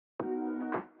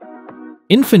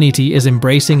Infiniti is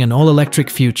embracing an all-electric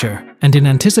future, and in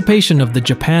anticipation of the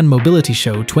Japan Mobility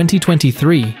Show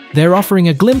 2023, they're offering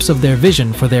a glimpse of their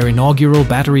vision for their inaugural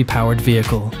battery-powered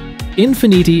vehicle.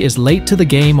 Infiniti is late to the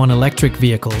game on electric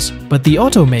vehicles, but the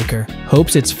automaker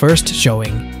hopes its first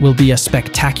showing will be a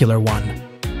spectacular one.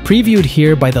 Previewed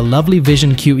here by the lovely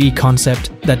Vision QE concept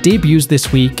that debuts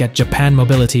this week at Japan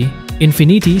Mobility,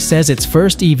 Infiniti says its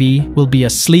first EV will be a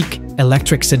sleek,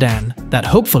 electric sedan that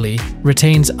hopefully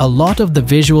retains a lot of the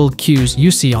visual cues you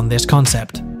see on this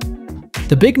concept.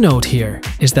 The big note here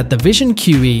is that the Vision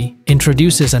QE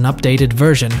introduces an updated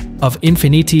version of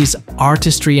Infiniti's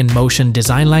artistry in motion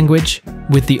design language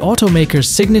with the automaker's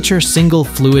signature single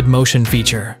fluid motion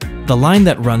feature, the line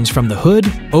that runs from the hood,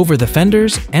 over the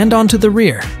fenders, and onto the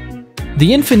rear.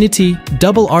 The Infiniti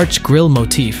double-arch grille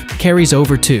motif carries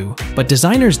over too, but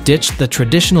designers ditched the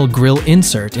traditional grille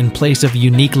insert in place of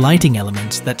unique lighting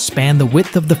elements that span the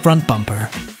width of the front bumper.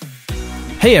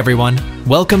 Hey everyone,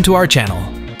 welcome to our channel.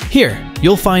 Here,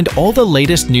 you'll find all the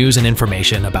latest news and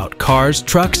information about cars,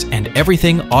 trucks, and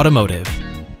everything automotive.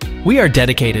 We are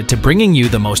dedicated to bringing you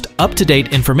the most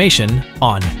up-to-date information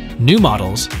on new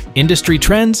models, industry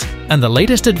trends, and the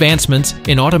latest advancements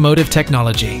in automotive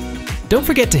technology. Don't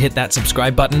forget to hit that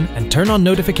subscribe button and turn on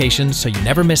notifications so you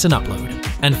never miss an upload.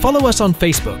 And follow us on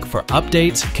Facebook for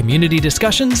updates, community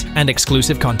discussions, and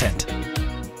exclusive content.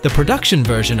 The production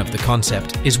version of the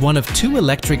concept is one of 2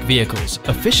 electric vehicles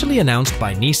officially announced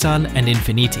by Nissan and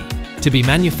Infiniti to be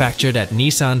manufactured at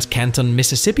Nissan's Canton,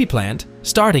 Mississippi plant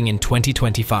starting in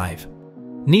 2025.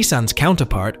 Nissan's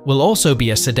counterpart will also be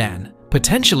a sedan,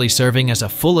 potentially serving as a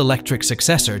full electric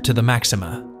successor to the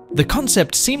Maxima. The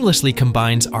concept seamlessly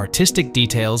combines artistic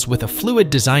details with a fluid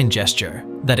design gesture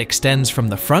that extends from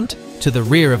the front to the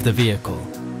rear of the vehicle.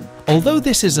 Although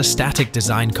this is a static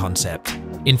design concept,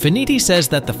 Infiniti says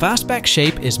that the fastback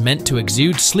shape is meant to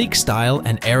exude sleek style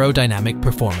and aerodynamic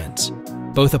performance.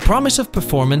 Both a promise of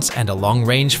performance and a long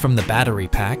range from the battery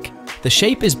pack, the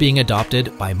shape is being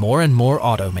adopted by more and more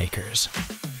automakers.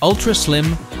 Ultra-slim,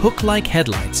 hook-like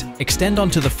headlights extend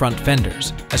onto the front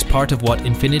fenders as part of what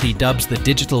Infiniti dubs the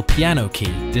digital piano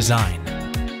key design.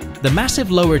 The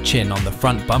massive lower chin on the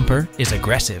front bumper is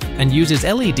aggressive and uses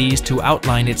LEDs to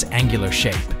outline its angular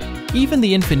shape. Even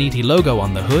the Infiniti logo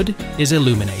on the hood is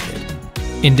illuminated.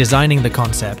 In designing the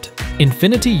concept,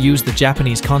 Infiniti used the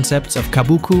Japanese concepts of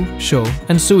kabuku, sho,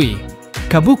 and sui.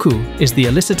 Kabuku is the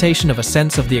elicitation of a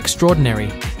sense of the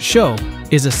extraordinary. Sho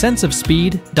is a sense of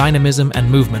speed, dynamism,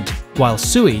 and movement, while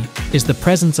sui is the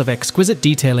presence of exquisite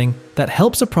detailing that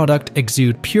helps a product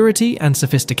exude purity and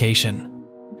sophistication.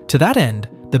 To that end,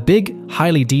 the big,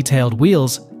 highly detailed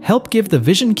wheels help give the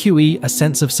Vision QE a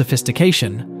sense of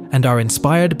sophistication and are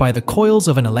inspired by the coils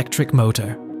of an electric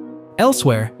motor.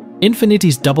 Elsewhere,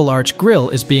 Infiniti's double-arch grille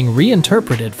is being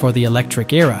reinterpreted for the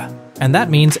electric era, and that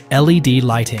means LED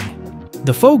lighting.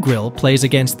 The faux grille plays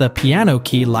against the piano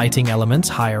key lighting elements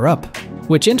higher up,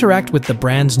 which interact with the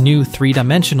brand's new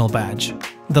 3-dimensional badge.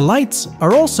 The lights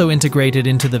are also integrated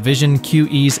into the Vision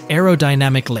QE's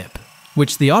aerodynamic lip,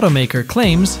 which the automaker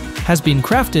claims has been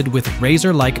crafted with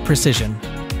razor-like precision.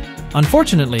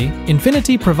 Unfortunately,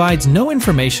 Infiniti provides no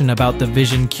information about the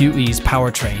Vision QE's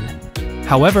powertrain.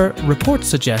 However, reports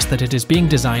suggest that it is being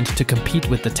designed to compete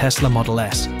with the Tesla Model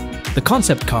S. The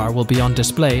concept car will be on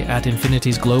display at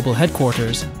Infiniti's global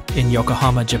headquarters in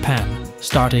Yokohama, Japan,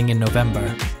 starting in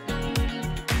November.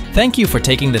 Thank you for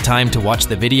taking the time to watch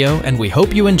the video, and we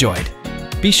hope you enjoyed.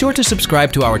 Be sure to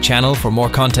subscribe to our channel for more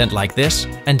content like this,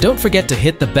 and don't forget to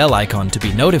hit the bell icon to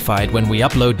be notified when we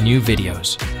upload new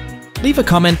videos. Leave a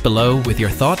comment below with your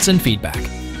thoughts and feedback.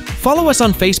 Follow us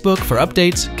on Facebook for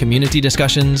updates, community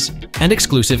discussions, and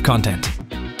exclusive content.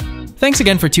 Thanks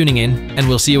again for tuning in, and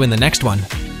we'll see you in the next one.